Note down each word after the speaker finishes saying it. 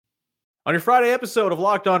On your Friday episode of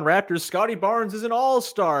Locked On Raptors, Scottie Barnes is an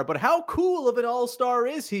all-star, but how cool of an all-star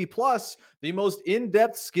is he? Plus, the most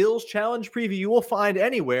in-depth skills challenge preview you will find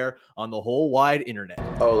anywhere on the whole wide internet.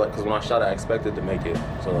 Oh, because when I shot, I expected to make it.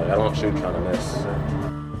 So, I don't shoot trying to miss.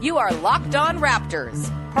 You are Locked On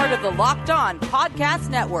Raptors, part of the Locked On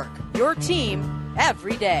Podcast Network, your team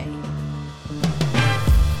every day.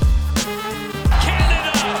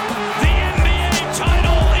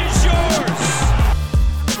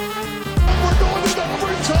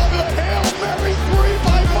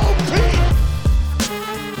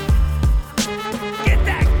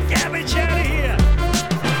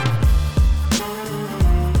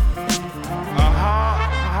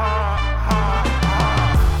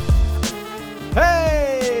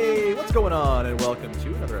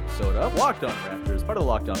 Of Locked On Raptors, part of the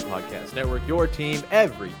Locked On Podcast Network, your team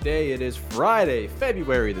every day. It is Friday,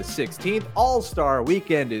 February the 16th. All-Star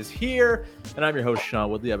Weekend is here, and I'm your host, Sean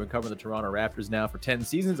Woodley. I've been covering the Toronto Raptors now for 10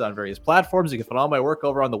 seasons on various platforms. You can find all my work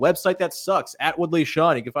over on the website that sucks, at Woodley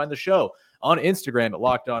Sean. You can find the show on Instagram at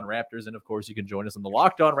Locked On Raptors, and of course, you can join us on the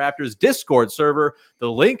Locked On Raptors Discord server.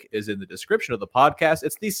 The link is in the description of the podcast.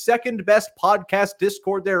 It's the second best podcast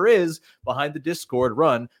Discord there is, behind the Discord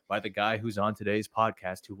run by the guy who's on today's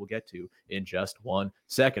podcast, who we'll get to in just 1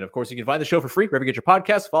 second. Of course, you can find the show for free wherever you get your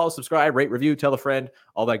podcasts. Follow, subscribe, rate, review, tell a friend,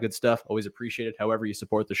 all that good stuff. Always appreciate it, however you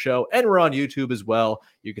support the show. And we're on YouTube as well.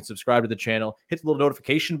 You can subscribe to the channel, hit the little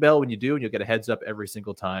notification bell when you do, and you'll get a heads up every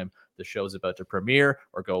single time the show's about to premiere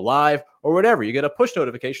or go live or whatever. You get a push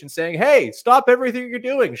notification saying, hey, stop everything you're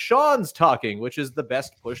doing. Sean's talking, which is the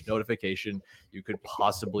best push notification you could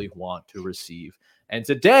possibly want to receive. And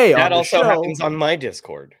today that on the also show, happens on my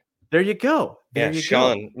Discord. There you go. There you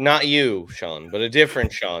Sean, go. Not you, Sean, but a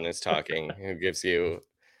different Sean is talking. Who gives you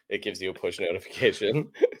a push notification.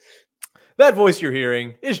 That voice you're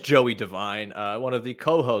hearing is Joey Devine, one of the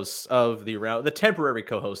co-hosts of the temporary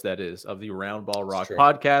co-host, that is, of the Round Ball Rock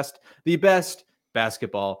podcast, the best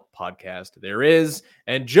basketball podcast there is.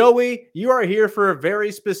 And Joey, you are here for a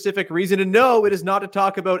very specific reason. And no, it is not to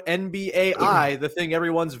talk about NBAI, the thing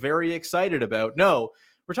everyone's very excited about. No,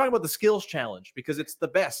 we're talking about the skills challenge because it's the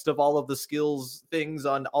best of all of the skills things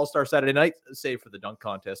on All-Star Saturday night, save for the dunk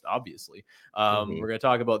contest, obviously. We're going to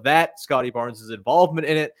talk about that, Scottie Barnes' involvement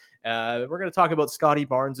in it. We're going to talk about Scottie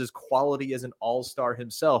Barnes' quality as an all-star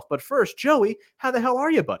himself. But first, Joey, how the hell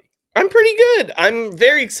are you, buddy? I'm pretty good. I'm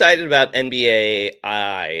very excited about NBA.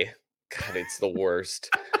 God, it's the worst.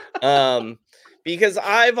 Because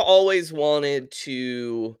I've always wanted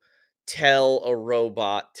to tell a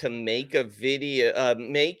robot to make a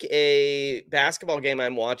basketball game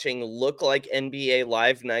I'm watching look like NBA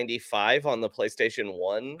Live 95 on the PlayStation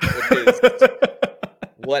 1, which is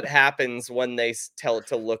what happens when they tell it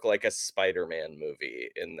to look like a Spider-Man movie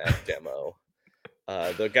in that demo.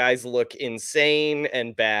 The guys look insane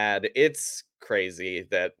and bad. It's crazy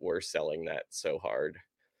that we're selling that so hard.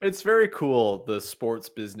 It's very cool, the sports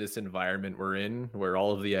business environment we're in, where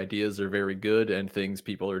all of the ideas are very good and things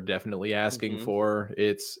people are definitely asking for.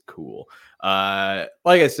 It's cool. Like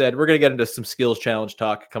I said, we're going to get into some skills challenge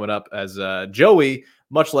talk coming up, as Joey,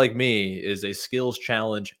 much like me, is a skills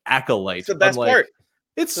challenge acolyte. It's the best part.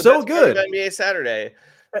 It's so good. NBA Saturday.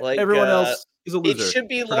 Like everyone else is a loser. It should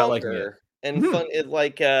be longer and fun.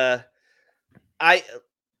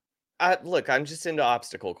 Look, I'm just into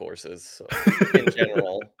obstacle courses in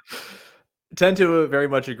general. Tend to very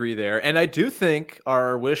much agree there. And I do think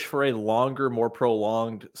our wish for a longer, more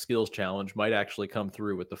prolonged skills challenge might actually come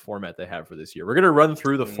through with the format they have for this year. We're going to run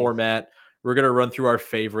through the format. We're going to run through our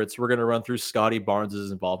favorites. We're going to run through Scottie Barnes'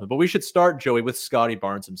 involvement. But we should start, Joey, with Scottie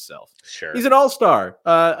Barnes himself. Sure. He's an all-star,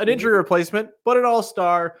 an injury replacement, but an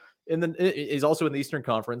all-star. He's also in the Eastern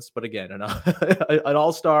Conference, but again, an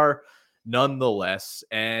all-star nonetheless.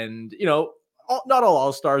 And, not all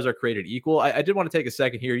all-stars are created equal. I did want to take a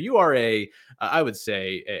second here. You are I would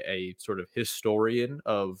say, a sort of historian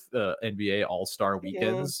of NBA all-star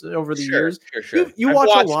weekends over the years. Sure. You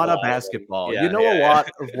watch a lot of basketball. Yeah, you know a lot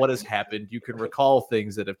of what has happened. You can recall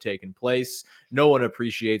things that have taken place. No one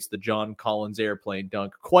appreciates the John Collins airplane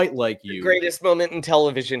dunk quite like you. The greatest moment in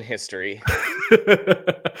television history.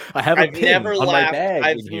 I've never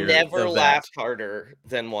laughed harder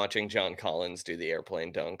than watching John Collins do the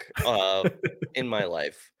airplane dunk in my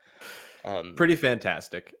life. Pretty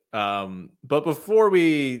fantastic. But before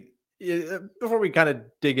we kind of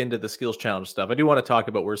dig into the skills challenge stuff, I do want to talk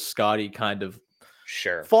about where Scottie kind of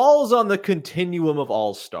falls on the continuum of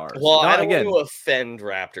all-stars. Well, I don't want to offend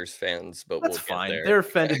Raptors fans, but that's fine. They're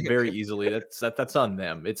offended very easily. That's on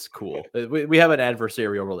them. It's cool. We have an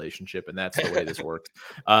adversarial relationship, and that's the way this works.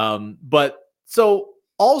 But so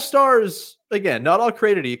all-stars, again, not all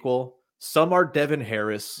created equal. Some are Devin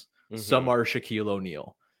Harris. Some Mhm. are Shaquille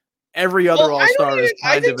O'Neal. Every other All-Star is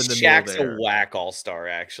I kind think of in the middle Shaq's a there. whack All-Star,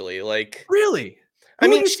 actually. Like, Really? I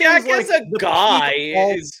Who would mean, you say is Shaq as like a the peak guy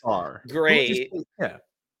is All-Star? Who would you great. say? Yeah.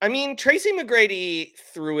 I mean, Tracy McGrady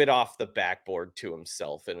threw it off the backboard to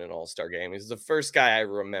himself in an All-Star game. He's the first guy I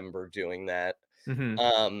remember doing that.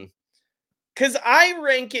 Mhm. Because I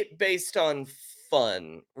rank it based on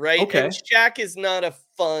fun, right? And Okay. Shaq is not a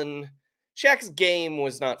fun. Shaq's game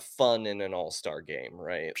was not fun in an All-Star game,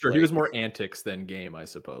 right? Sure, he Like, was more antics than game, I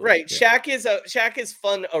suppose. right. Yeah. Shaq is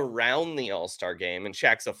fun around the All-Star game, and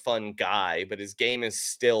Shaq's a fun guy, but his game is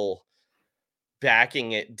still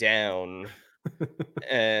backing it down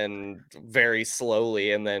and very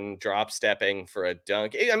slowly and then drop stepping for a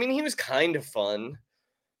dunk. I mean, he was kind of fun,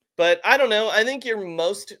 but I don't know. I think your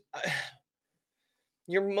most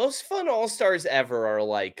fun all-stars ever are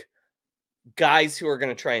like guys who are going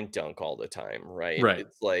to try and dunk all the time, right? Right.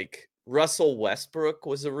 It's like Russell Westbrook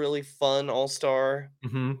was a really fun all-star.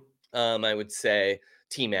 Mhm. I would say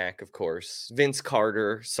T-Mac, of course. Vince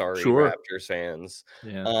Carter, sorry, Sure. Raptors fans.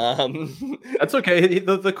 Yeah. Um, That's okay.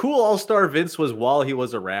 The cool All-Star Vince was while he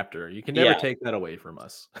was a Raptor. You can never yeah. take that away from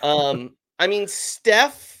us. I mean,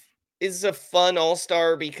 Steph is a fun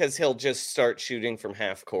all-star because he'll just start shooting from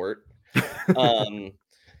half court. Um,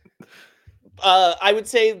 I would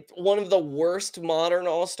say one of the worst modern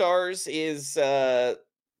all-stars is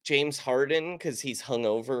James Harden because he's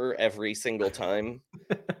hungover every single time.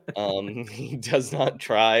 He does not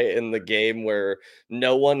try in the game where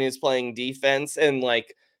no one is playing defense, and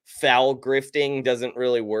like foul grifting doesn't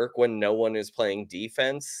really work when no one is playing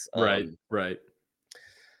defense. Right, right.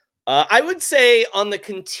 I would say on the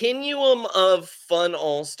continuum of fun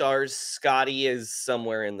all stars, Scotty is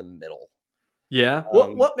somewhere in the middle. Yeah.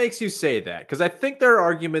 Um, What makes you say that? Because I think there are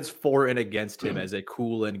arguments for and against him as a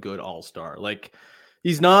cool and good all-star. Like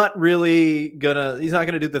he's not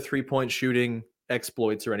gonna do the three-point shooting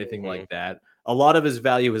exploits or anything mhm. like that. A lot of his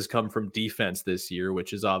value has come from defense this year,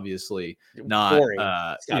 which is obviously not Boring.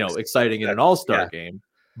 Sucks. exciting in an Sucks. all-star Yeah. game.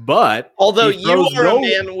 But Although he you throws are a no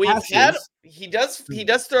man, passes. he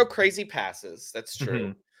does throw crazy passes. That's true.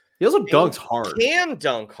 Mhm. He also And dunks hard. he can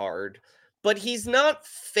dunk hard, but he's not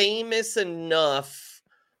famous enough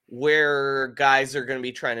where guys are going to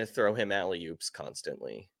be trying to throw him alley oops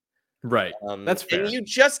constantly. Right. That's And fair. you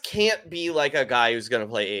just can't be like a guy who's going to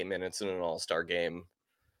play 8 minutes in an all-star game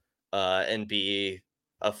and be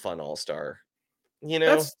a fun all-star, you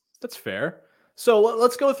know? That's fair. So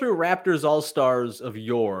let's go through Raptors All Stars of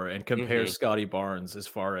yore and compare Mhm. Scottie Barnes as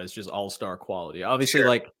far as just All Star quality. Obviously, Sure.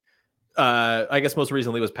 like I guess most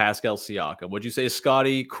recently was Pascal Siakam. Would you say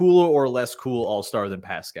Scottie cooler or less cool All Star than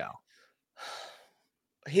Pascal?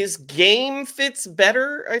 His game fits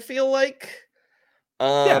better, I feel like.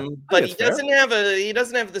 Yeah, I think But it's fair. he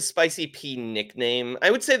doesn't have the Spicy P nickname. I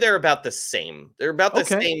would say they're about the same. They're about the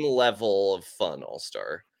Okay. same level of fun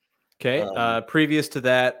all-star. Okay. Um, Previous to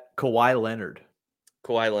that, Kawhi Leonard.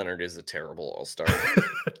 Kawhi Leonard is a terrible all-star.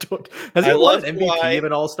 Has he I won love an MVP Kawhi. of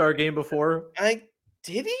an All Star game before? I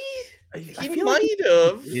did he? I He feel like might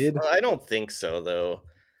have. he did. I don't think so though.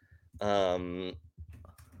 Um,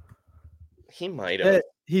 he might have.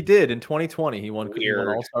 He did in 2020. He won Weird.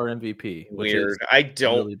 All Star MVP, which is Weird. I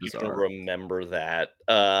don't really even bizarre. remember that.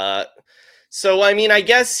 So I mean, I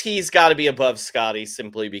guess he's got to be above Scotty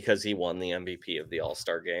simply because he won the MVP of the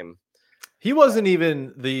All-Star game. He wasn't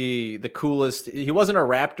even the coolest. He wasn't a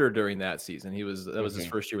Raptor during that season. That was his Mhm.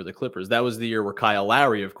 first year with the Clippers. That was the year where Kyle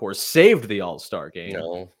Lowry, of course, saved the All-Star game,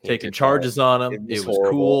 No, he taking did not. charges on It him. was It was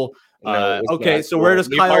horrible. cool. No, it was Okay, not so where cool. does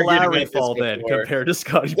We've Kyle argued Lowry about this fall then before. compared to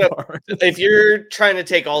Scottie So, Barnes? if you're trying to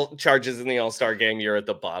take all charges in the All-Star game, you're at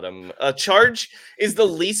the bottom. A charge is the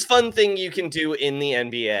least fun thing you can do in the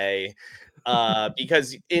NBA.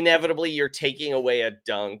 Because inevitably you're taking away a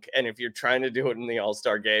dunk, and if you're trying to do it in the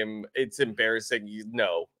All-Star game, it's embarrassing.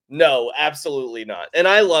 No, absolutely not. And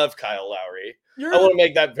I love Kyle Lowry. I want to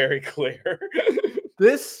make that very clear.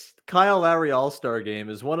 This Kyle Lowry All-Star game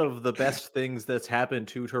is one of the best things that's happened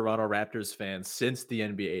to Toronto Raptors fans since the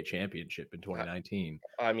NBA championship in 2019.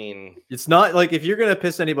 I mean, It's not like if you're going to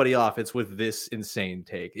piss anybody off, it's with this insane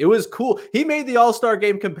take. It was cool. He made the All-Star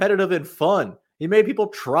game competitive and fun. He made people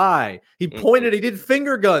try. He mhm. he did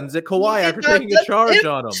finger guns at He Kawhi did after not. taking a charge Him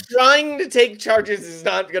on him. trying to take charges is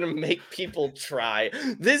not going to make people try.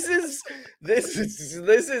 This is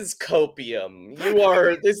copium.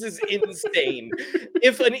 This is insane.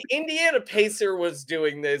 If an Indiana Pacer was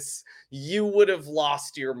doing this, you would have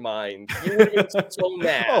lost your mind. You would have been so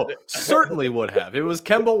mad. Oh, certainly would have. It was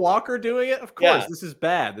Kemba Walker doing it. Of course, Yeah. this is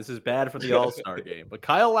bad. This is bad for the All-Star game. But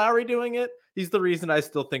Kyle Lowry doing it, he's the reason I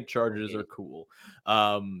still think charges are cool.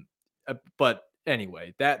 But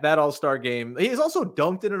anyway, that All-Star game, he's also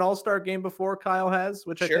dunked in an All-Star game before, Kyle has,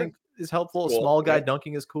 which I Sure. think is helpful. Cool. A small guy Yeah.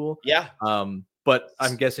 dunking is cool. Yeah. But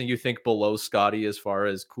I'm guessing you think below Scottie as far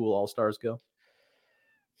as cool All-Stars go?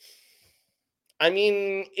 I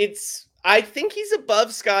mean, I think he's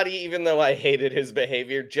above Scotty, even though I hated his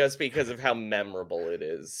behavior just because of how memorable it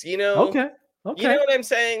is. You know Okay. what I'm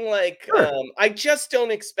saying? Like, Sure. I just don't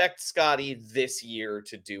expect Scotty this year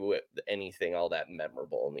to do anything all that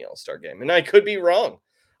memorable in the All-Star game. And I could be wrong.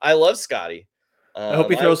 I love Scotty. I hope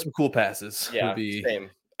he throws some cool passes. Yeah, Would be same.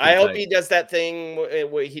 I pretty hope tight. he does that thing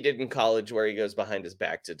what he did in college where he goes behind his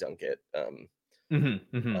back to dunk it.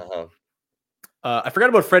 Uh-huh. I forgot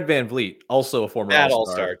about Fred VanVleet, also a former Bad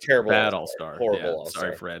All-Star. All-Star, terrible Bad All-Star, All-Star. horrible Yeah, All-Star.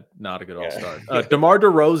 sorry, Fred. Not a good Yeah. All-Star. DeMar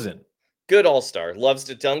DeRozan. Good All-Star. Loves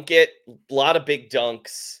to dunk it. A lot of big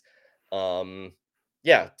dunks.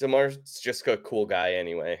 Yeah, DeMar's just a cool guy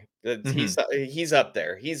anyway. He's up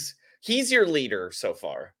there. He's your leader so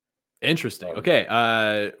far. Interesting.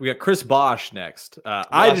 Okay. We got Chris Bosh next.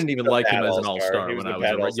 I didn't even like him as an All-Star when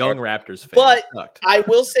I was a young Raptors fan. But I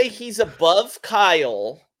will say he's above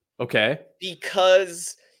Kyle. Okay.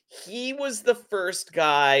 Because he was the first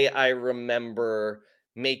guy I remember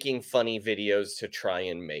making funny videos to try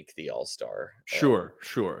and make the All-Star. Sure.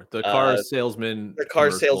 The car salesman. The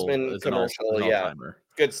car salesman is commercial. an Yeah. all-timer.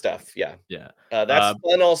 Good stuff. Yeah. Yeah. That's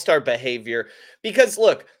fun All-Star behavior. Because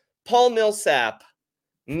look, Paul Millsap,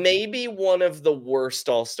 maybe one of the worst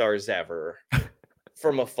All-Stars ever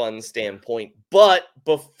from a fun standpoint. But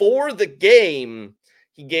before the game,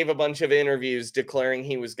 he gave a bunch of interviews declaring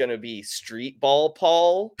he was going to be street ball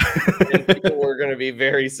Paul. And people were going to be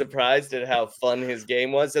very surprised at how fun his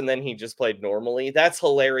game was. And then he just played normally. That's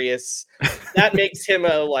hilarious. That makes him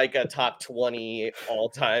a top 20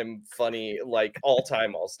 all-time funny,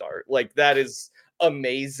 all-time All-Star. That is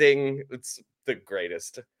amazing. It's the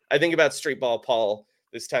greatest. I think about street ball Paul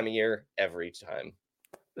this time of year every time.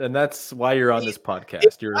 And that's why you're on this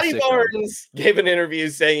podcast. You're Scottie Barnes gave an interview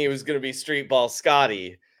saying he was going to be street ball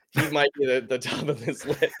Scotty. He might be the top of this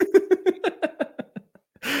list.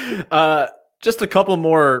 Just a couple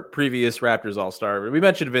more previous Raptors All-Star. We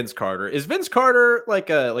mentioned Vince Carter. Is Vince Carter like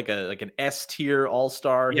an S tier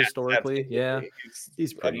All-Star historically? Yeah,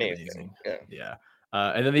 he's pretty amazing. Yeah.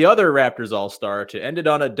 And then the other Raptors All-Star to end it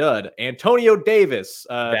on a dud, Antonio Davis,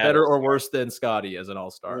 better or worse than Scottie as an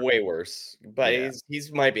All-Star? Way worse, but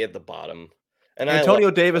he's might be at the bottom. And Antonio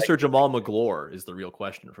Davis or Jamal McGlure is the real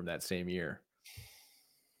question from that same year.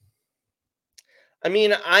 I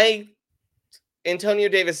mean, Antonio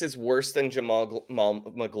Davis is worse than Jamal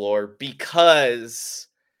McGlure because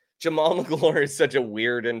Jamal McGlure is such a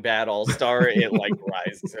weird and bad All-Star. It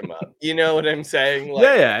rises him up. You know what I'm saying?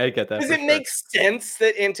 Yeah, I get that. Does it make sense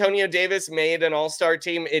that Antonio Davis made an All-Star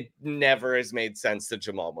team? It never has made sense that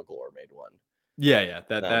Jamal McGlure made one. Yeah.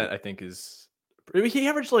 That I think is. He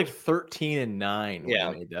averaged 13 and 9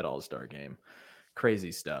 when he made that All-Star game.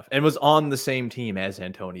 Crazy stuff. And was on the same team as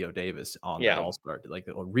Antonio Davis on that All-Star,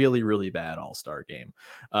 a really, really bad All-Star game.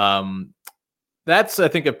 That's, I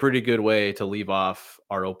think, a pretty good way to leave off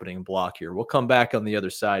our opening block here. We'll come back on the other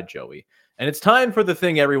side, Joey. And it's time for the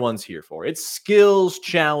thing everyone's here for. It's skills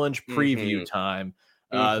challenge preview time.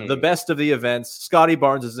 The best of the events. Scottie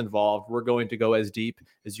Barnes is involved. We're going to go as deep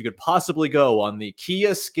as you could possibly go on the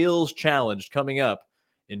Kia Skills Challenge coming up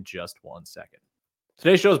in just 1 second.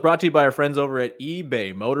 Today's show is brought to you by our friends over at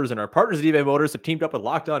eBay Motors, and our partners at eBay Motors have teamed up with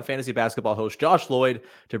Locked On Fantasy Basketball host Josh Lloyd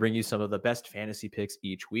to bring you some of the best fantasy picks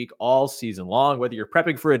each week, all season long. Whether you're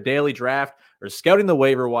prepping for a daily draft or scouting the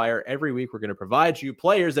waiver wire, every week we're going to provide you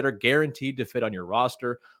players that are guaranteed to fit on your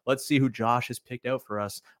roster. Let's see who Josh has picked out for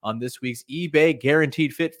us on this week's eBay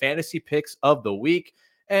Guaranteed Fit Fantasy Picks of the Week.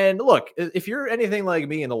 And look, if you're anything like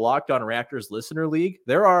me in the Locked On Raptors Listener League,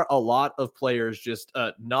 there are a lot of players just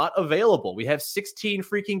not available. We have 16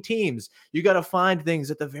 freaking teams. You got to find things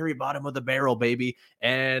at the very bottom of the barrel, baby.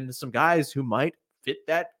 And some guys who might fit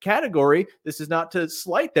that category. This is not to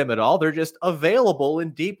slight them at all. They're just available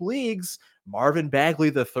in deep leagues. Marvin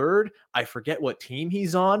Bagley III, I forget what team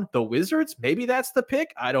he's on. The Wizards, maybe that's the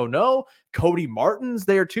pick. I don't know. Cody Martin's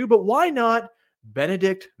there too, but why not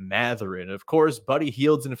Benedict Mathurin? Of course, Buddy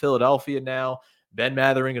Hield's in Philadelphia now. Ben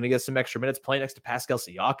Mathurin going to get some extra minutes playing next to Pascal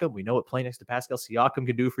Siakam. We know what playing next to Pascal Siakam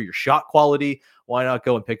can do for your shot quality. Why not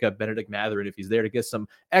go and pick up Benedict Mathurin if he's there to get some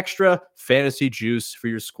extra fantasy juice for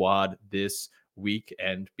your squad this week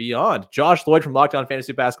and beyond? Josh Lloyd from Locked On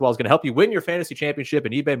Fantasy Basketball is going to help you win your fantasy championship,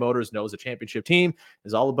 and eBay Motors knows a championship team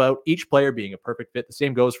is all about each player being a perfect fit. The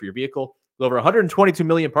same goes for your vehicle. With over 122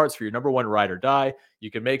 million parts for your number one ride or die, you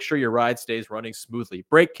can make sure your ride stays running smoothly.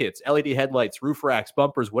 Brake kits, LED headlights, roof racks,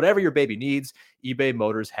 bumpers, whatever your baby needs, eBay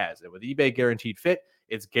Motors has it. With eBay Guaranteed Fit,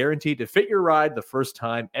 it's guaranteed to fit your ride the first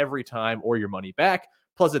time, every time, or your money back.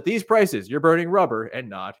 Plus, at these prices, you're burning rubber and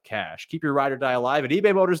not cash. Keep your ride or die alive at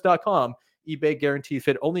ebaymotors.com. eBay Guaranteed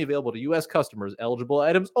Fit only available to U.S. customers. Eligible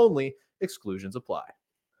items only. Exclusions apply.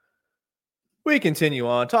 We continue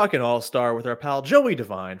on talking All-Star with our pal Joey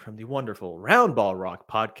Devine from the wonderful Round Ball Rock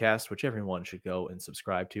podcast, which everyone should go and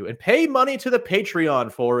subscribe to and pay money to the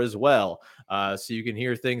Patreon for as well. So you can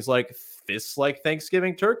hear things like fists like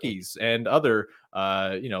Thanksgiving turkeys and other,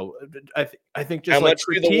 I think just How like much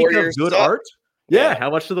do the critique of Warriors good suck? art. Yeah, Yeah. how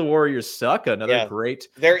much do the Warriors suck? Another great.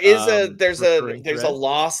 There's a recurring there's a thread.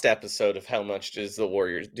 lost episode of How Much Does the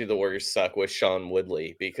Warriors Suck with Sean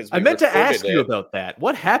Woodley, because I we meant to recorded ask you it. about that.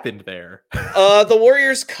 What happened there? The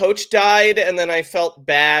Warriors coach died, and then I felt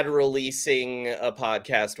bad releasing a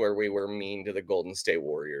podcast where we were mean to the Golden State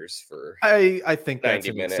Warriors for I think that's 90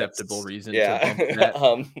 an minutes. acceptable reason Yeah. to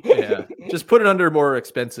bump that. Yeah, just put it under a more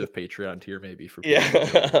expensive Patreon tier, maybe for people who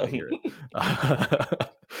don't want to hear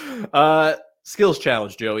it. Skills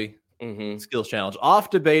challenge, Joey. Mhm. Skills challenge,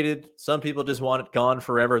 off debated. Some people just want it gone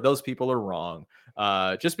forever. Those people are wrong.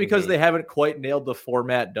 Just because they haven't quite nailed the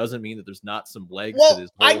format doesn't mean that there's not some legs to Well,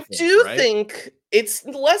 this whole I thing, do right? think it's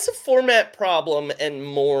less a format problem and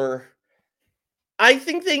more. I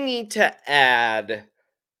think they need to add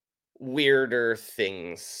weirder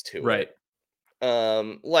things to Right. it.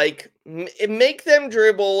 Like make them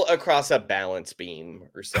dribble across a balance beam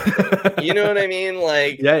or something. You know what I mean?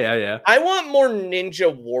 Like, Yeah. I want more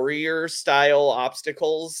Ninja Warrior style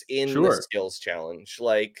obstacles in the Sure. skills challenge.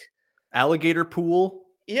 Like, Alligator pool.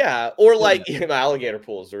 yeah, or like alligator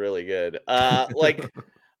pools are really good. I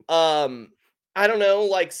don't know,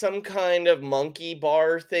 like some kind of monkey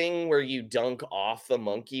bar thing where you dunk off the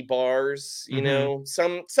monkey bars, you know,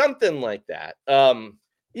 something like that.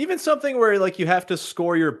 Even something where like you have to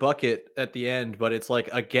score your bucket at the end, but it's like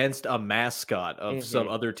against a mascot of some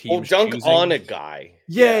other Or team's dunk choosing. on a guy.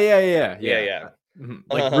 Yeah.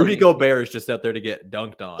 Like Rudy Gobert is just out there to get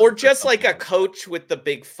dunked on. Or just like something a coach with the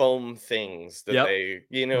big foam things that Yep. they,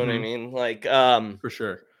 you know what I mean? Like, for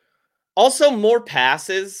sure. also more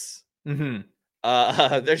passes.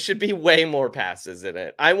 Mm-hmm. There should be way more passes in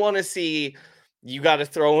it. I want to see, you got to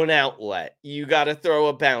throw an outlet, you got to throw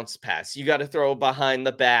a bounce pass, you got to throw a behind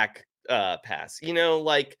the back pass, you know,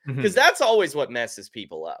 like, because that's always what messes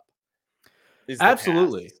people up. Is the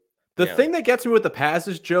Absolutely. pass. The Yeah. thing that gets me with the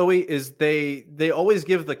passes, Joey, is they always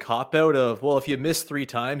give the cop out of, well, if you miss 3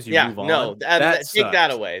 times, you move on. No, That take that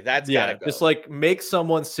sucks. away. That's gotta go. Just like make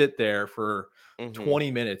someone sit there for 20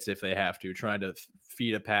 minutes if they have to, trying to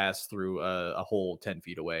feed a pass through a hole 10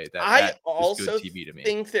 feet away. I That is also good TV to me.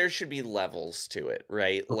 think there should be levels to it,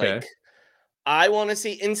 right? Okay. Like, I want to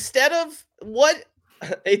see, instead of what,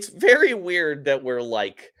 it's very weird that we're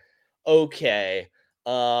like, okay,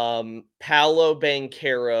 Paolo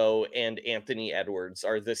Banchero and Anthony Edwards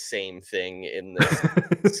are the same thing in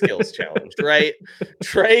this skills challenge, right?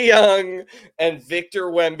 Trae Young and Victor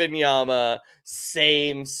Wembanyama,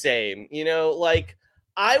 same. You know, like,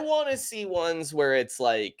 I want to see ones where it's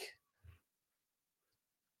like,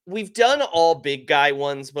 we've done all big guy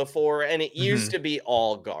ones before, and it used to be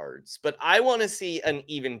all guards, but I want to see an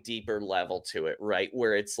even deeper level to it, right?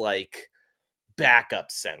 Where it's like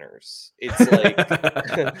backup centers. It's like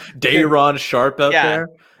Dayron Sharp out there.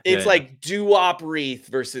 It's like Doo-Wop Reith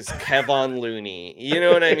versus Kevon Looney. You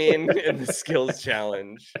know what I mean? In the skills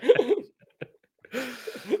challenge.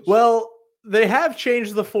 Well, they have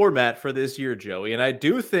changed the format for this year, Joey, and I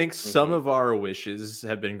do think some of our wishes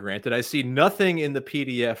have been granted. I see nothing in the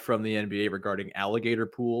PDF from the NBA regarding alligator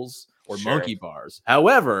pools or monkey bars.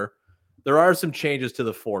 However, there are some changes to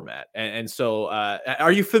the format. And so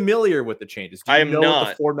are you familiar with the changes? Do you know what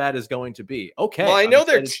the format is going to be? Okay. Well, I know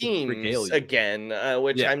they're teams again,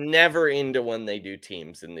 which I'm never into when they do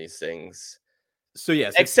teams in these things. So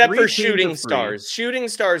yes, except for Shooting Stars. Shooting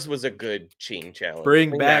Stars was a good team challenge.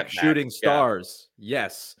 Bring back Shooting Stars.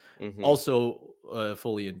 Yes. Also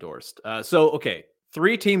fully endorsed. So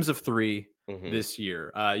 3 teams of 3 this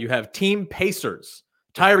year. You have Team Pacers,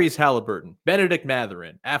 Tyrese Halliburton, Benedict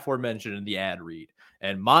Mathurin, aforementioned in the ad read,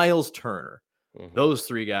 and Miles Turner. Those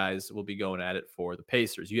 3 guys will be going at it for the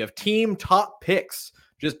Pacers. You have Team Top Picks,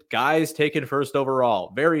 just guys taken first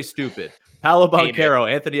overall. Very stupid. Paolo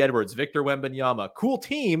Banchero, Anthony Edwards, Victor Wembanyama. Cool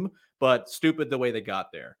team, but stupid the way they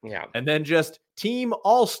got there. Yeah. And then just Team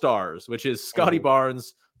All-Stars, which is Scottie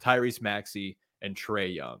Barnes, Tyrese Maxey, and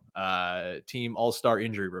Trae Young. Team All-Star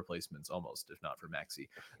injury replacements almost, if not for Maxey.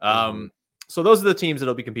 So those are the teams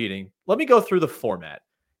that'll be competing. Let me go through the format.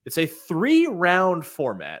 It's a 3-round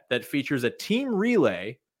format that features a team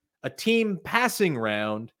relay, a team passing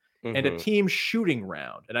round, and a team shooting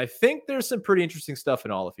round. And I think there's some pretty interesting stuff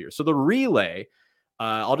in all of here. So the relay,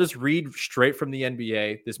 I'll just read straight from the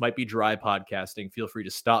NBA. This might be dry podcasting. Feel free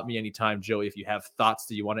to stop me anytime, Joey, if you have thoughts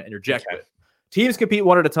that you want to interject with. Teams compete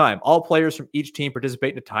one at a time. All players from each team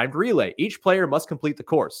participate in a timed relay. Each player must complete the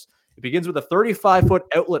course. It begins with a 35-foot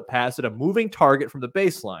outlet pass at a moving target from the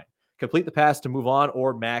baseline. Complete the pass to move on,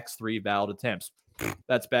 or max 3 valid attempts.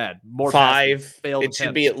 That's bad. More 5. Failed It attempts.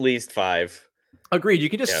 should be at least 5. Agreed. You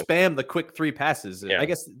can just spam the quick 3 passes. Yeah. I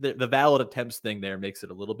guess the valid attempts thing there makes it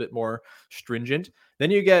a little bit more stringent. Then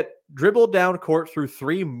you get dribbled down court through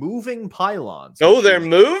 3 moving pylons. Oh, they're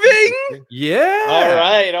moving? Yeah.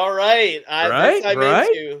 All right. I'm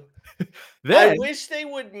into. Then, I wish they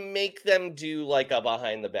would make them do like a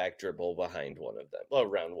behind the back dribble behind one of them,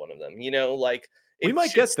 around one of them. Like we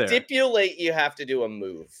might get there. Stipulate you have to do a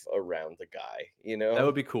move around the guy. That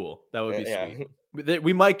would be cool. That would be sweet.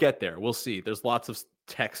 We might get there. We'll see. There's lots of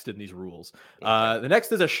text in these rules. The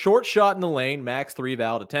next is a short shot in the lane, max 3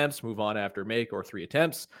 valid attempts, move on after make or 3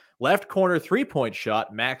 attempts. Left corner 3-point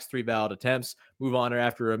shot, max 3 valid attempts, move on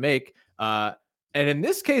after a make. And in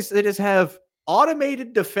this case, they just have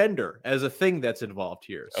automated defender as a thing that's involved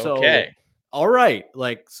here. So, all right,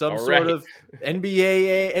 like some sort of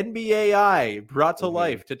NBAI brought to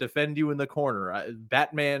life to defend you in the corner.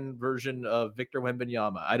 Batman version of Victor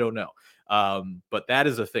Wembanyama. I don't know. But that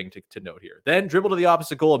is a thing to note here. Then dribble to the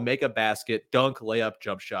opposite goal and make a basket, dunk, layup,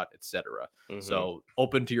 jump shot, etc. So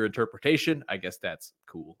open to your interpretation. I guess that's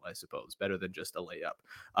cool, I suppose. Better than just a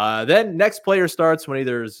layup. Then next player starts when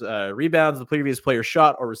either rebounds the previous player's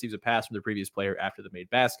shot or receives a pass from the previous player after the made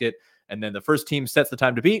basket. And then the first team sets the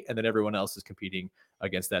time to beat, and then everyone else is competing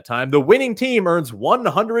against that time. The winning team earns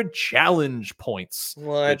 100 challenge points.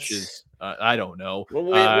 Which is, I don't know.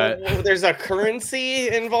 There's a currency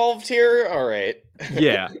involved here? All right.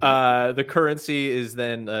 The currency is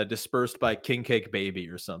then dispersed by King Cake Baby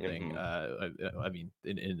or something. I mean,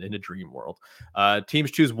 in a dream world.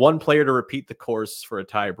 Teams choose one player to repeat the course for a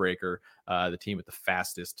tiebreaker. The team with the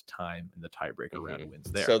fastest time in the tiebreaker round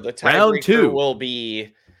wins there. So the tiebreaker will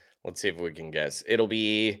be... Let's see if we can guess. It'll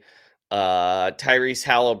be Tyrese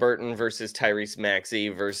Halliburton versus Tyrese Maxey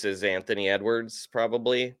versus Anthony Edwards,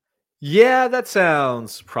 probably. Yeah, that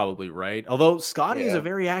sounds probably right. Although Scottie is a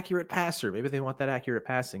very accurate passer. Maybe they want that accurate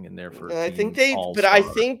passing in there for. I think I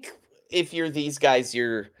think if you're these guys,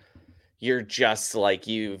 you're just like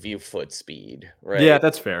you view foot speed, right? Yeah,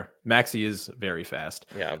 that's fair. Maxey is very fast.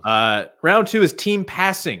 Yeah. Round 2 is team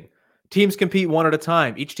passing. Teams compete one at a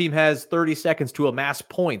time. Each team has 30 seconds to amass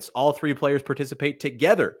points. All 3 players participate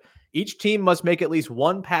together. Each team must make at least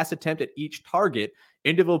 1 pass attempt at each target.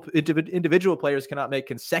 Individual players cannot make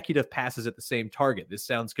consecutive passes at the same target. This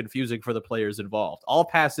sounds confusing for the players involved. All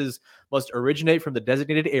passes must originate from the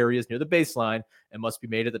designated areas near the baseline and must be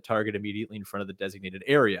made at the target immediately in front of the designated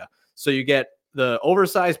area. So you get the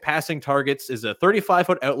oversized passing targets is a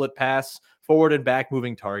 35-foot outlet pass, forward and back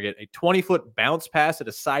moving target, a 20-foot bounce pass at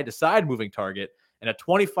a side-to-side moving target, and a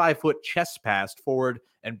 25-foot chest pass forward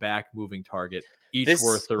and back moving target. Each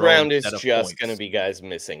worth their round own is set of just going to points. be guys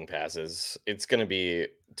missing passes. It's going to be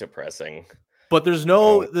depressing. But there's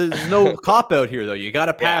no cop out here though. You got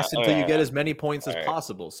to pass until you get as many points as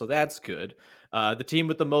possible. So that's good. The team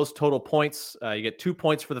with the most total points, you get 2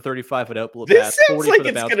 points for the 35-foot outlet pass. This sounds like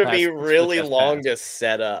it's going to be really long to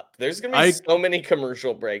set up. There's going to be so many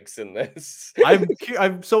commercial breaks in this.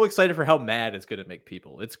 I'm so excited for how mad it's going to make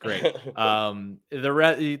people. It's great. The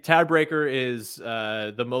tiebreaker is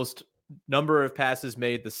the most number of passes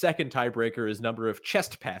made. The second tiebreaker is number of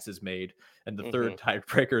chest passes made, and the third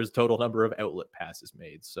tiebreaker is total number of outlet passes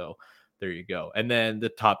made. So there you go. And then the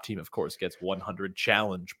top team, of course, gets 100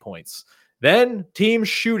 challenge points. Then team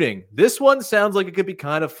shooting. This one sounds like it could be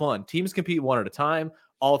kind of fun. Teams compete one at a time.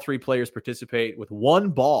 All 3 players participate with 1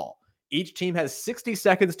 ball. Each team has 60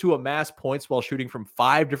 seconds to amass points while shooting from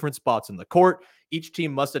 5 different spots in the court. Each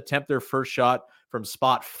team must attempt their first shot from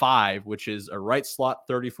spot 5, which is a right slot,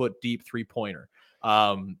 30-foot deep 3-pointer.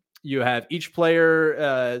 You have each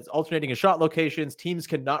player alternating in shot locations. Teams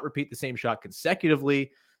cannot repeat the same shot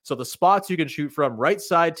consecutively. So the spots you can shoot from: right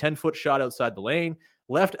side, 10-foot shot outside the lane,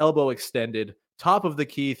 left elbow extended, top of the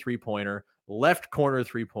key 3-pointer, left corner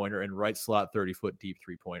 3-pointer, and right slot 30-foot deep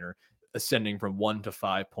 3-pointer, ascending from 1 to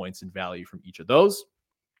 5 points in value from each of those.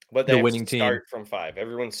 But the winning team start from 5.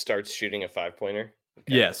 Everyone starts shooting a 5-pointer.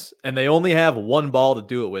 Okay. Yes, and they only have 1 ball to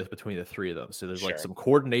do it with between the 3 of them. So there's like some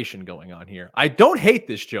coordination going on here. I don't hate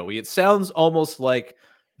this, Joey. It sounds almost like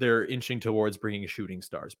they're inching towards bringing shooting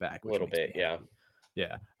stars back, A which little makes bit, me happy.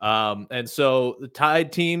 yeah. Yeah. And so the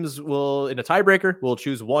tied teams will, in a tiebreaker, will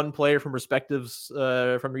choose one player from respectives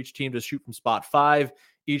from each team to shoot from spot 5.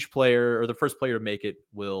 Each player, or the first player to make it,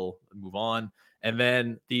 will move on. And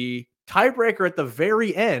then the tiebreaker at the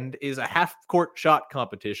very end is a half-court shot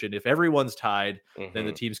competition. If everyone's tied, then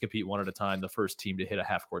the teams compete one at a time. The first team to hit a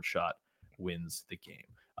half-court shot wins the game.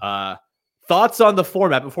 Thoughts on the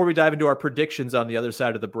format before we dive into our predictions on the other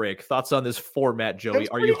side of the break? Thoughts on this format, Joey? Sounds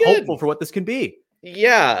Are you pretty good. hopeful for what this can be?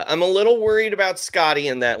 Yeah, I'm a little worried about Scottie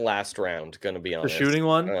in that last round, gonna be The honest. shooting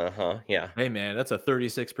one? Yeah. Hey, man, that's a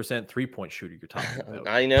 36% three-point shooter you're talking about.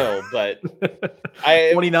 I know, but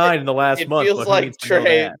 29 in the last it month, feels but who like needs to know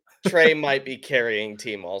that? Trey might be carrying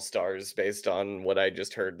Team All Stars based on what I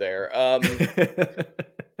just heard there. I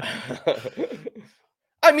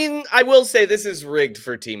mean, I will say this is rigged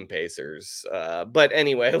for Team Pacers. But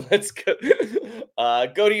anyway, let's go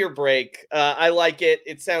to your break. I like it.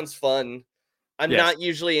 It sounds fun. I'm not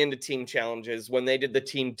usually into team challenges. When they did the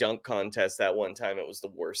team dunk contest that one time, it was the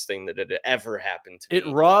worst thing that had ever happened to me. It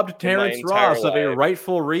robbed in my Terrence entire Ross of a life.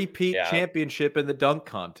 rightful repeat Yeah. championship in the dunk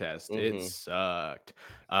contest. It sucked.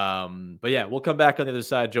 But yeah, we'll come back on the other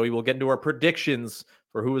side, Joey. We'll get into our predictions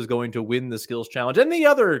for who is going to win the skills challenge and the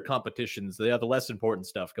other competitions, the less important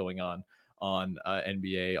stuff going on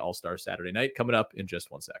NBA All-Star Saturday night, coming up in just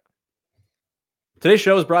one sec. Today's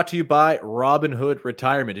show is brought to you by Robinhood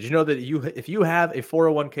Retirement. Did you know that if you have a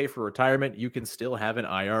 401k for retirement, you can still have an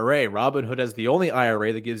IRA? Robinhood has the only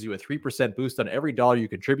IRA that gives you a 3% boost on every dollar you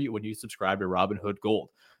contribute when you subscribe to Robinhood Gold.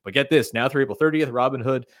 But get this, now through April 30th,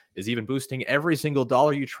 Robinhood is even boosting every single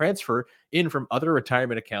dollar you transfer in from other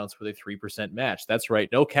retirement accounts with a 3% match. That's right,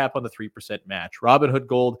 no cap on the 3% match. Robinhood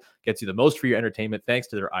Gold gets you the most for your entertainment thanks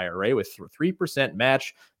to their IRA with 3%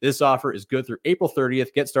 match. This offer is good through April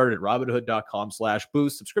 30th. Get started at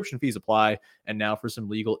robinhood.com/boost. Subscription fees apply. And now for some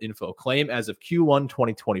legal info. Claim as of Q1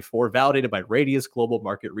 2024, validated by Radius Global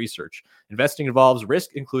Market Research. Investing involves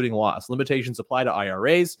risk, including loss. Limitations apply to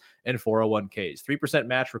IRAs and 401ks. 3%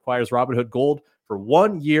 match requires Robinhood Gold for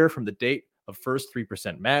 1 year from the date of first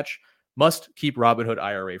 3% match. Must keep Robinhood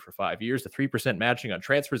IRA for 5 years. The 3% matching on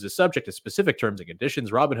transfers is subject to specific terms and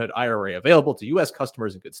conditions. Robinhood IRA available to U.S.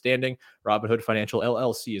 customers in good standing. Robinhood Financial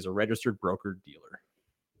LLC is a registered broker-dealer.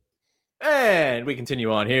 And we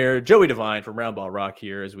continue on here. Joey Devine from Roundball Rock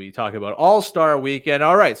here as we talk about All-Star Weekend.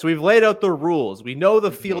 All right, so we've laid out the rules. We know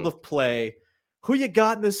the field of play. Who you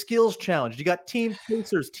got in the skills challenge? You got Team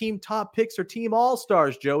Pacers, Team Top Picks, or Team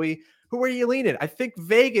All-Stars, Joey? Who are you leaning? I think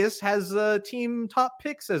Vegas has Team Top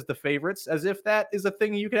Picks as the favorites, as if that is a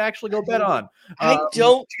thing you can actually go bet on. I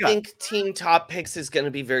don't think Team Top Picks is going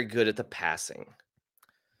to be very good at the passing.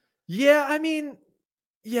 Yeah, I mean,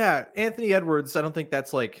 yeah, Anthony Edwards, I don't think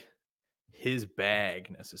that's like his bag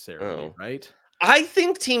necessarily, right? I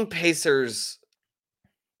think Team Pacers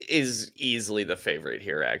is easily the favorite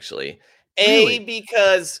here, actually. Really?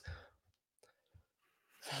 Because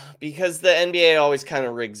the NBA always kind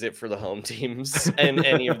of rigs it for the home teams and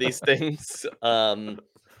any of these things. And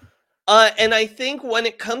I think when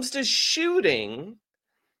it comes to shooting,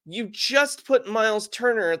 you just put Miles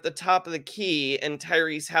Turner at the top of the key and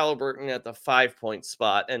Tyrese Halliburton at the 5-point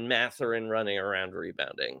spot and Mathurin running around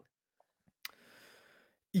rebounding.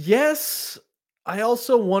 Yes. I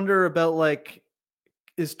also wonder about, like,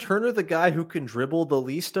 is Turner the guy who can dribble the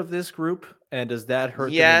least of this group? And does that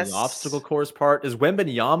hurt them in the obstacle course part? Is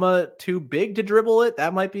Wembanyama too big to dribble it?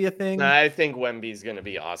 That might be a thing. I think Wemby's going to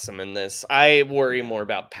be awesome in this. I worry more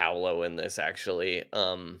about Paolo in this, actually.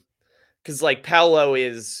 Because, like, Paolo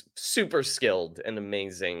is super skilled and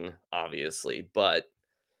amazing, obviously, but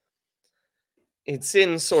it's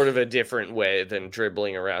in sort of a different way than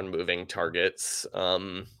dribbling around moving targets.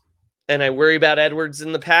 And I worry about Edwards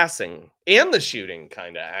in the passing and the shooting,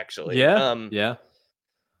 kind of, actually. Yeah.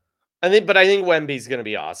 I think Wemby's going to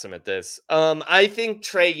be awesome at this. I think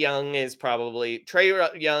Trae Young is probably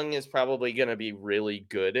going to be really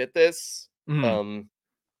good at this. Because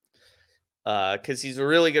he's a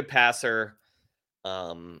really good passer.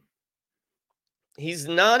 He's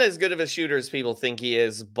not as good of a shooter as people think he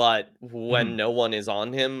is, but when no one is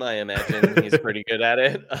on him, I imagine he's pretty good at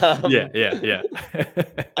it. Yeah.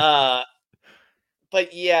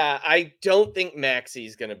 But yeah, I don't think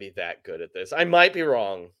Maxi's going to be that good at this. I might be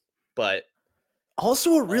wrong, but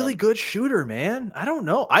also a really good shooter, man. I don't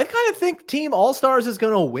know. I kind of think Team All-Stars is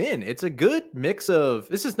going to win. It's a good mix of,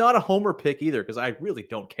 this is not a homer pick either, because I really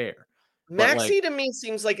don't care. Maxi to me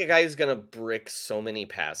seems like a guy who's going to brick so many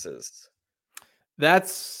passes.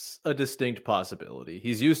 That's a distinct possibility.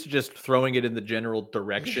 He's used to just throwing it in the general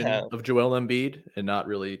direction Yeah. of Joel Embiid and not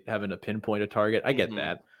really having to pinpoint a target. I get Mhm.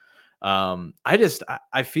 that.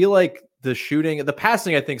 I feel like the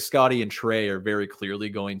passing, I think Scottie and Trey are very clearly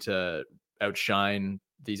going to outshine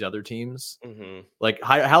these other teams. Mhm. Like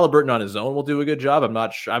Halliburton on his own will do a good job. I'm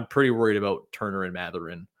not sure. I'm pretty worried about Turner and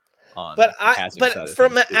Matherin on But the passing side of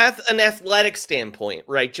from things too. an athletic standpoint,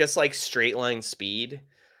 right? Just like straight line speed,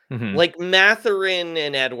 Mhm. like Matherin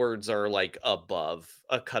and Edwards are like a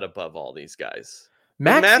cut above all these guys.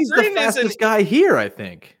 Like Maxey's the Matherin is an fastest guy here, I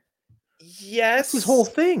think. That's his whole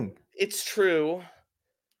yes, thing. it's true.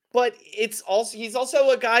 But he's also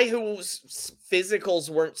a guy whose physicals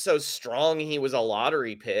weren't so strong. He was a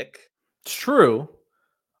lottery pick. It's true.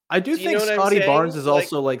 I do Do you think know what I'm Scotty Barnes saying? is Like,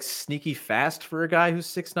 also like sneaky fast for a guy who's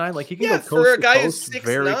 6'9". Like he can go yeah, for coast a to guy who's coast six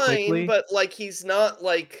very nine, quickly. but like he's not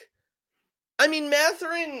like I mean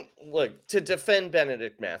Matherin, look, to defend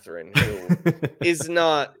Benedict Matherin, who is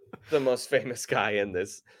not the most famous guy in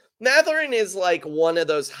this. Matherin is like one of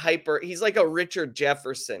those he's like a Richard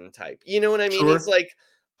Jefferson type. You know what I mean? He's Sure. like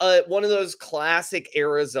one of those classic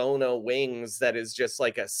Arizona wings that is just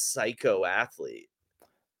like a psycho athlete.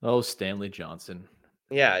 Oh, Stanley Johnson.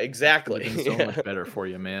 Yeah, Could have exactly. been so Yeah. much better for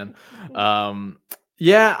you, man.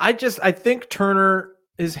 Yeah, I think Turner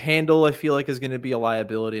his handle I feel like is going to be a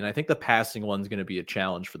liability, and I think the passing one's going to be a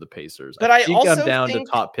challenge for the Pacers. I But I think I'm also down to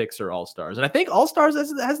think top picks or all stars, and I think all stars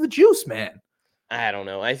has the juice, man. I don't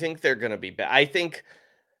know. I think they're gonna be bad.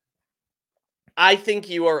 I think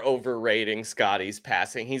you are overrating Scottie's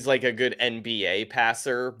passing. He's like a good NBA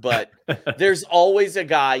passer, but there's always a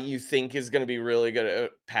guy you think is going to be really good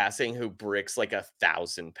at passing who bricks like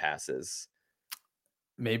 1,000 passes.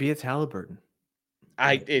 Maybe it's Halliburton.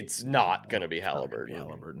 It's not going to be It's not gonna be Halliburton.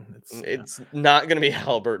 Halliburton. It's not going to be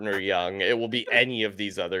Halliburton or Young. It will be any of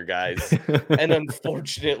these other guys. And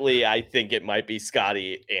unfortunately, I think it might be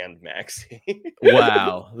Scottie and Maxi.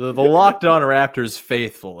 Wow, the Locked On Raptors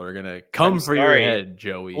faithful are gonna I'm come for your sorry. head,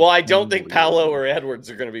 Joey. Well, I don't think Paolo Unbelievable. or Edwards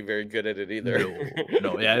are going to be very good at it either.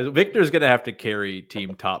 No, yeah, Victor's gonna have to carry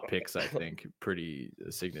team top picks, I think, pretty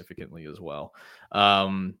significantly as well.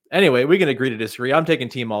 Anyway, we can agree to disagree. I'm taking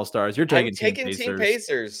team all stars. You're I'm taking team taking Team Pacers.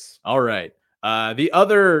 Pacers. All right. The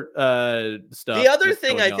other The stuff other that's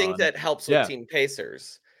thing going I think on. that helps with Yeah. Team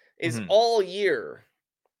Pacers is Mhm. all year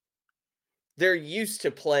they're used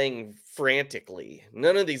to playing frantically.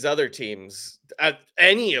 None of these other teams,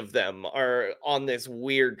 any of them, are on this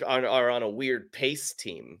weird are on a weird pace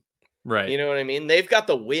team. Right. You know what I mean? They've got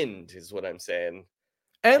the wind, is what I'm saying,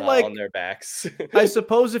 And on like their backs. I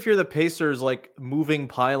suppose if you're the Pacers, like moving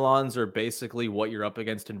pylons are basically what you're up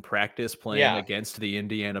against in practice playing Yeah, against the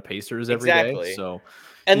Indiana Pacers every day. exactly. So,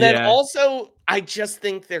 And then yeah. also, I just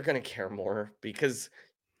think they're going to care more because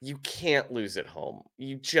you can't lose at home.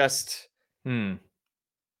 You just Hmm.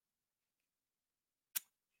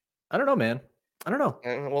 I don't know, man. I don't know.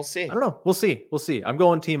 we'll see. I don't know. We'll see. We'll see. I'm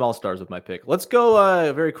going team all stars with my pick. Let's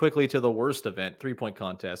go very quickly to the worst event, 3-point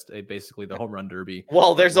contest, basically the home run derby.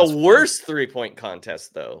 Well, But there's a less fun. worse 3-point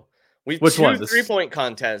contest though. We've Which one? 2 This 3-point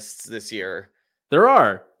contests this year. there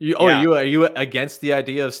are. Yeah. Are you against the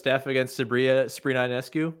idea of Steph against Sabrina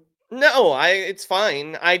Ionescu? No, it's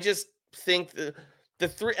fine. I just think the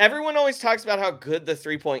three everyone always talks about how good the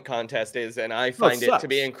 3-point contest is, and I No, it find it to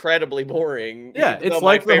be sucks. incredibly boring, Yeah, even though it's my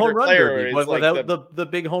like the home favorite run player derby, is but like without the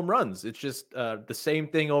big home runs. It's just the same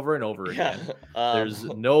thing over and over yeah. again. There's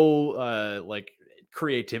no like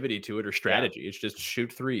creativity to it or Yeah. strategy. It's just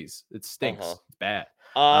shoot threes. It Uh-huh. stinks. It's bad.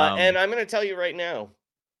 And I'm gonna tell you right now,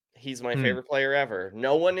 he's my Hmm. favorite player ever.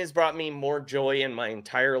 No one has brought me more joy in my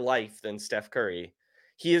entire life than Steph Curry.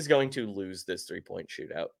 He is going to lose this 3-point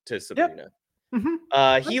shootout to Yep. Sabrina.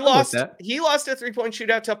 Mhm. He I'm with lost that. he lost a 3-point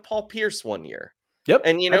shootout to Paul Pierce one year. Yep.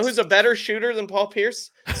 And you know That's who's a better shooter than Paul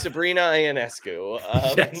Pierce? Sabrina Ionescu.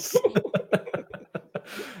 yes.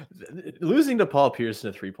 Losing to Paul Pierce in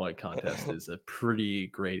a 3-point contest is a pretty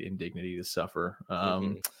great indignity to suffer.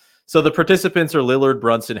 Mhm. So the participants are Lillard,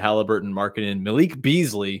 Brunson, Halliburton, Markkinen, Malik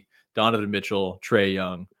Beasley, Donovan Mitchell, Trey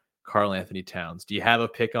Young, Karl Anthony Towns. Do you have a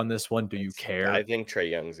pick on this one? Do you I care? think Trey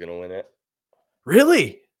Young's gonna win it.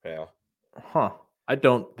 Really? Yeah. Huh. I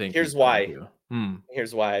don't think he's Here's going why. to. Hmm.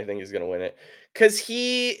 Here's why I think he's gonna win it. Because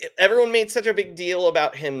everyone made such a big deal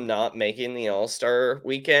about him not making the All-Star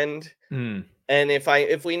weekend. Hmm. And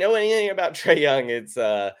if we know anything about Trey Young, it's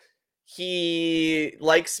he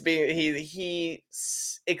likes being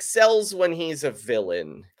excels when he's a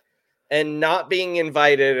villain, and not being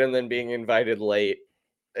invited and then being invited late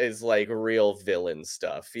is like real villain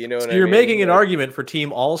stuff. You know what So I you're mean? making an Like, argument for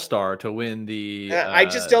Team All-Star to win I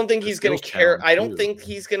just don't think the he's gonna skills care. challenge I don't too. think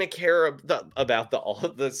he's gonna care about the all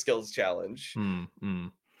of the skills challenge.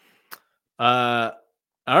 All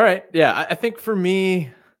right. Yeah, I think for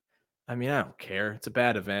me, I mean, I don't care. It's a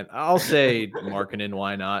bad event. I'll say Markkanen.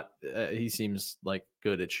 Why not? He seems like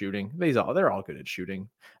good at shooting. They're all good at shooting.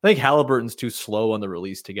 I think Halliburton's too slow on the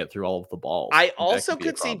release to get through all of the balls. I I think that also could be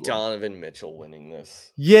a could see problem. Donovan Mitchell winning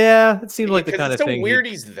this. Yeah, it seems like the Because kind it's of so thing weird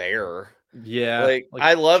he's there. yeah, Like, like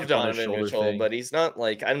I love chip on his Donovan shoulder Mitchell, thing. but he's not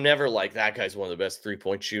like I'm never like that guy's one of the best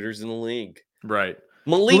 3-point shooters in the league. Right.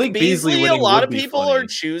 Malik Beasley, a winning lot would of be people are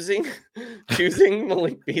funny. choosing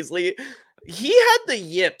Malik Beasley. He had the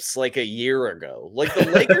yips like a year ago. Like the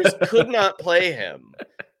Lakers could not play him.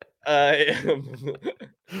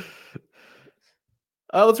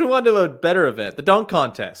 Let's move on to a better event, the dunk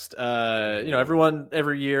contest. Everyone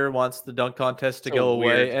every year wants the dunk contest to go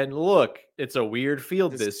away. And look, it's a weird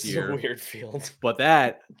field this is year. a weird field. But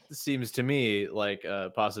that seems to me like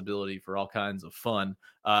a possibility for all kinds of fun.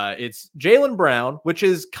 It's Jaylen Brown, which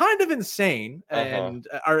is kind of insane. And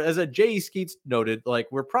as a Jay Skeets noted, like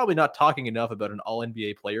we're probably not talking enough about an all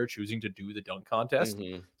NBA player choosing to do the dunk contest.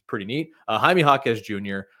 It's pretty neat. Jaime Jaquez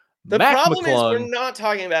Jr., The Mac problem is we're McClung. not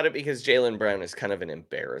talking about it because Jaylen Brown is kind of an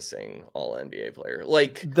embarrassing all NBA player.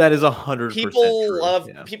 Like That is 100%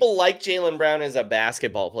 true. People like Jaylen Brown as a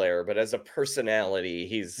basketball player, but as a personality,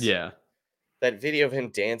 he's that video of him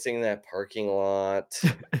dancing in that parking lot.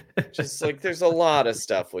 Just like there's a lot of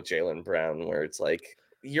stuff with Jaylen Brown where it's like,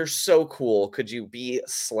 you're so cool. Could you be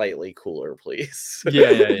slightly cooler, please?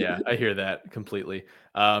 Yeah. I hear that completely.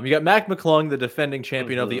 You got Mac McClung, the defending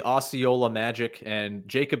champion of the Osceola Magic, and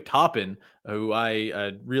Jacob Toppin, who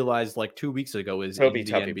I realized like 2 weeks ago is in the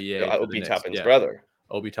NBA. Obi Toppin's brother.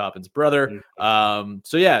 Obi Toppin's brother.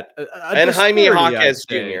 Mm-hmm. And Jaime Jaquez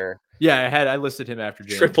Jr. Yeah, I listed him after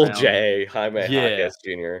Jaylen Triple Brown. J, Jaime Jaquez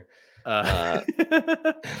Jr.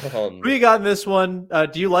 Who you got in this one?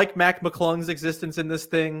 Do you like Mac McClung's existence in this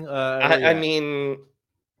thing? I mean,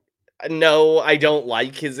 no, I don't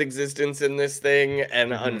like his existence in this thing,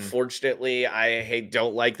 and unfortunately,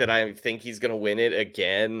 don't like that. I think he's gonna win it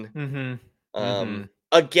again.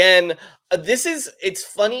 Again, it's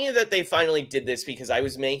funny that they finally did this because I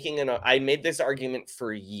made this argument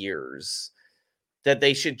for years that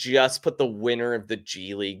they should just put the winner of the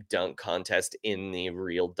G League dunk contest in the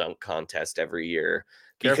real dunk contest every year.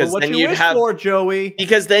 Because then you'd have Joey.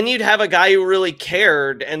 Because then you'd have a guy who really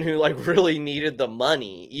cared and who like really needed the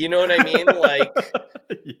money. You know what I mean? Like,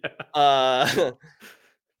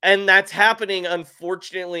 and that's happening.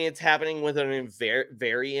 Unfortunately, it's happening with a very,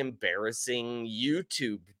 very embarrassing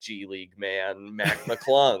YouTube G League man, Mac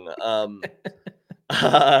McClung.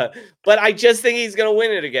 But I just think he's going to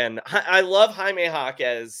win it again. I love Jaime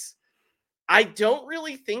Jaquez. I don't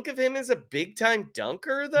really think of him as a big time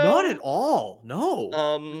dunker, though. Not at all.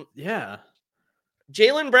 No. Yeah.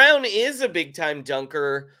 Jaylen Brown is a big time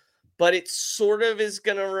dunker, but it sort of is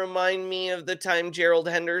going to remind me of the time Gerald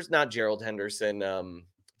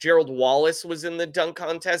Wallace was in the dunk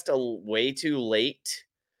contest way too late.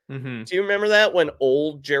 Do you remember that when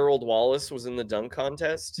old Gerald Wallace was in the dunk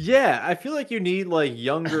contest? Yeah, I feel like you need like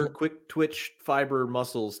younger, quick twitch fiber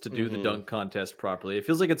muscles to do the dunk contest properly. It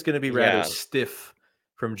feels like it's going to be rather stiff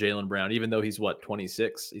from Jaylen Brown, even though he's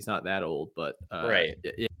 26. He's not that old, but right.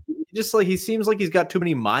 Just like he seems like he's got too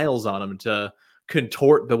many miles on him to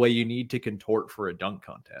contort the way you need to contort for a dunk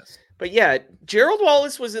contest. But yeah, Gerald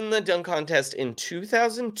Wallace was in the dunk contest in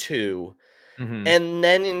 2002 and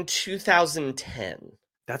then in 2010.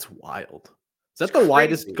 That's wild. Is that the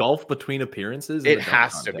widest gulf between appearances? It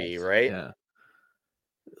has to be, right? Yeah.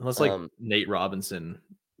 Unless like Nate Robinson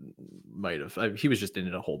might have. He was just in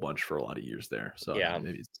it a whole bunch for a lot of years there. So yeah,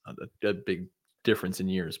 maybe it's not a big difference in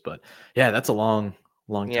years. But yeah, that's a long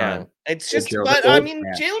time. It's just, but I mean,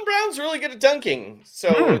 Jaylen Brown's really good at dunking,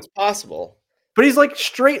 so it's possible. But he's like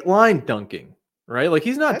straight line dunking, right? Like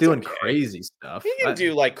he's not doing crazy stuff. He can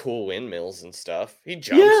do like cool windmills and stuff. He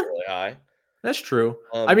jumps really high. That's true.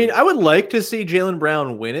 I mean, I would like to see Jaylen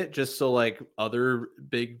Brown win it just so like other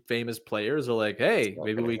big famous players are like, hey,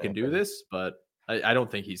 maybe we can do this. But I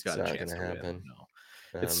don't think he's got a chance to win.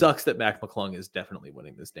 No. It sucks that Mac McClung is definitely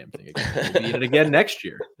winning this damn thing again. We'll beat it again next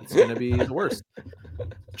year. It's going to be the worst.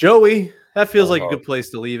 Joey, that feels like a good place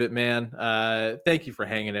to leave it, man. Thank you for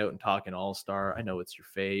hanging out and talking All-Star. I know it's your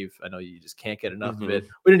fave. I know you just can't get enough of it.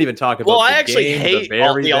 We didn't even talk about I actually hate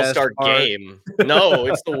the All-Star game. No,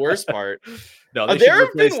 it's the worst part. No, there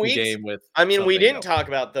have been weeks. Game with we didn't talk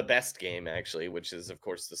about the best game, actually, which is, of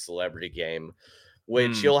course, the celebrity game,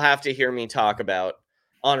 which you'll have to hear me talk about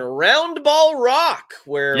on Round Ball Rock,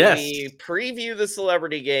 where Yes. we preview the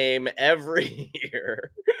celebrity game every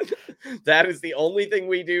year. That is the only thing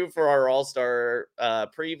we do for our All-Star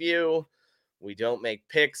preview. We don't make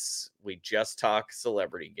picks. We just talk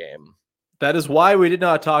celebrity game. That is why we did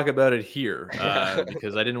not talk about it here,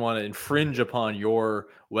 because I didn't want to infringe upon your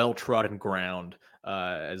well-trodden ground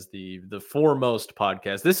as the foremost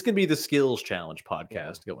podcast. This can be the Skills Challenge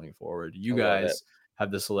podcast going forward. You guys have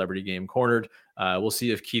the celebrity game cornered. We'll see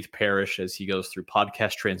if Keith Parrish, as he goes through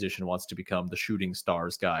podcast transition, wants to become the shooting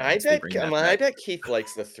stars guy. I bet Keith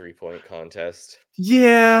likes the 3-point contest.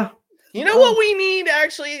 Yeah. You know what we need,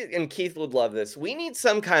 actually? And Keith would love this. We need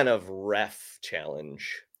some kind of ref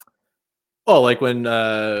challenge. Oh, like when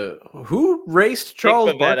who raced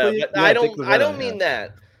Charles Barkley? But I don't mean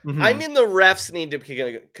that. Mm-hmm. I mean the refs need to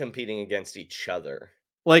be competing against each other.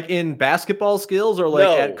 Like in basketball skills, or like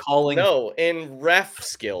at calling? No, in ref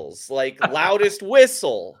skills, like loudest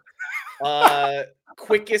whistle,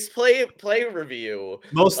 quickest play review,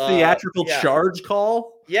 most theatrical charge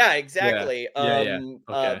call. Yeah, exactly.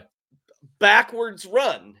 Okay. Backwards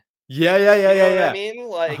run. Yeah. What I mean,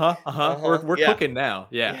 like, we're cooking now.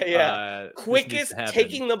 Yeah. Quickest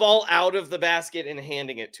taking the ball out of the basket and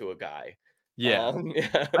handing it to a guy. Yeah.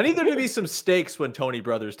 I need there to be some stakes when Tony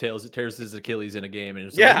Brothers tears his Achilles in a game, and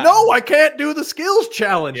it's like, no, I can't do the skills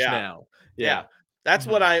challenge now. Yeah. That's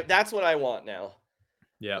what I want now.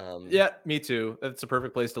 Yeah. Me too. That's a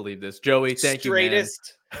perfect place to leave this. Joey, thank you, man.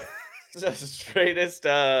 Straightest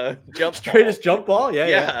jump ball.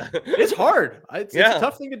 Yeah. It's hard. It's a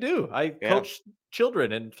tough thing to do. I coach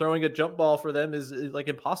children, and throwing a jump ball for them is like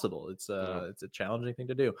impossible. It's a challenging thing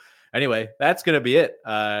to do. Anyway, that's gonna be it.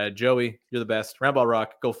 Joey, you're the best. Round Ball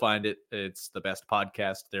Rock, go find it. It's the best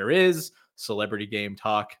podcast there is. Celebrity game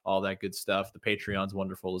talk, all that good stuff. The Patreon's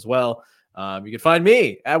wonderful as well. You can find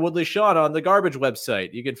me at Woodley Sean on the Garbage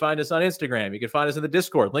website. You can find us on Instagram. You can find us in the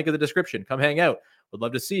Discord. Link in the description. Come hang out. Would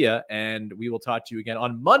love to see you. And we will talk to you again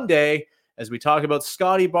on Monday as we talk about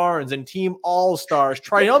Scottie Barnes and Team All-Stars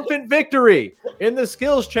triumphant victory in the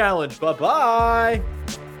Skills Challenge. Bye-bye.